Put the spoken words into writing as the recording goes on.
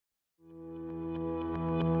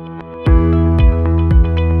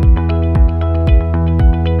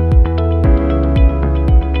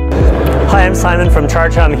I'm Simon from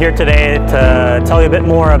Charge. I'm here today to tell you a bit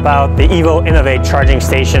more about the EVoInnovate charging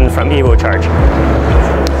station from EVoCharge.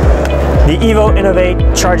 The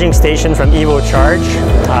EVoInnovate charging station from EVoCharge,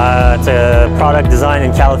 it's a product designed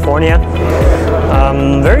in California.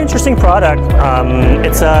 Very interesting product.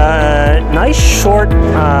 It's a nice short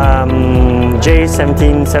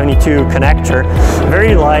J1772 connector,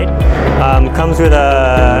 very light, comes with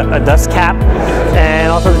a dust cap,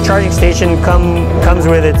 and also the charging station comes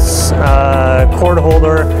with its cord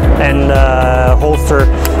holder and holster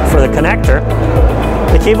for the connector.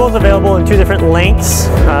 The cable is available in two different lengths,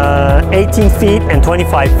 18 feet and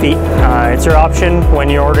 25 feet. It's your option when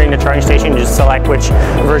you're ordering the charging station. You just select which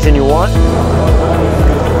version you want.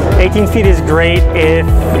 18 feet is great if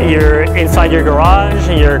you're inside your garage,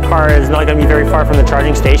 your car is not going to be very far from the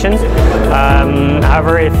charging stations.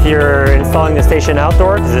 However, if you're installing the station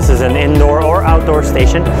outdoor, because this is an indoor or outdoor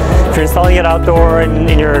station, if you're installing it outdoor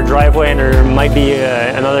in your driveway and there might be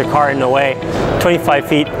another car in the way, 25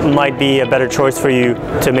 feet might be a better choice for you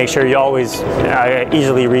to make sure you always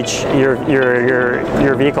easily reach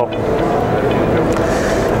your vehicle.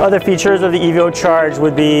 Other features of the EVoCharge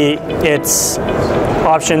would be its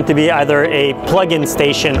option to be either a plug-in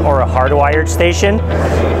station or a hardwired station.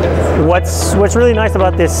 What's really nice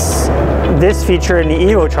about this feature in the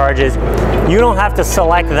EVoCharge is you don't have to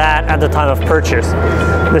select that at the time of purchase.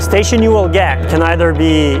 The station you will get can either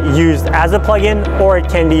be used as a plug-in or it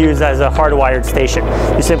can be used as a hardwired station.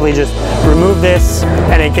 You simply just remove this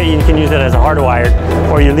and you can use it as a hardwired,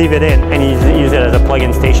 or you leave it in and you use it as a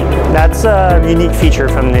plug-in station. That's a unique feature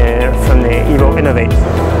from the EVoInnovate.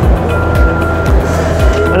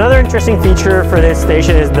 Another interesting feature for this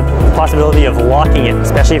station is the possibility of locking it,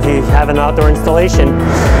 especially if you have an outdoor installation.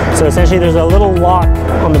 So essentially there's a little lock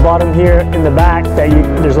on the bottom here in the back that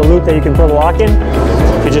there's a loop that you can put a lock in.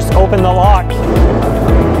 You just open the lock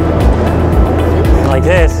like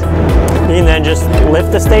this. You can then just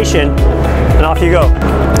lift the station and off you go.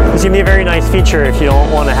 This can be a very nice feature if you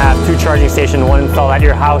don't want to have two charging stations, one installed at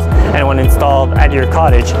your house and one installed at your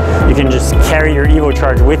cottage. You can just carry your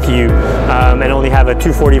EVoCharge with you and only have a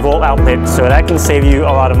 240 volt outlet, so that can save you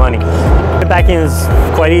a lot of money. The back in is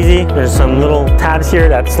quite easy. There's some little tabs here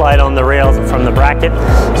that slide on the rails from the bracket.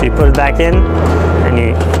 So you put it back in and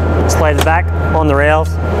you slide it back on the rails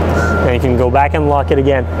and you can go back and lock it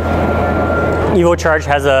again. EVoCharge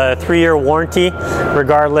has a 3-year warranty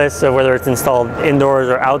regardless of whether it's installed indoors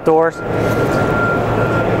or outdoors.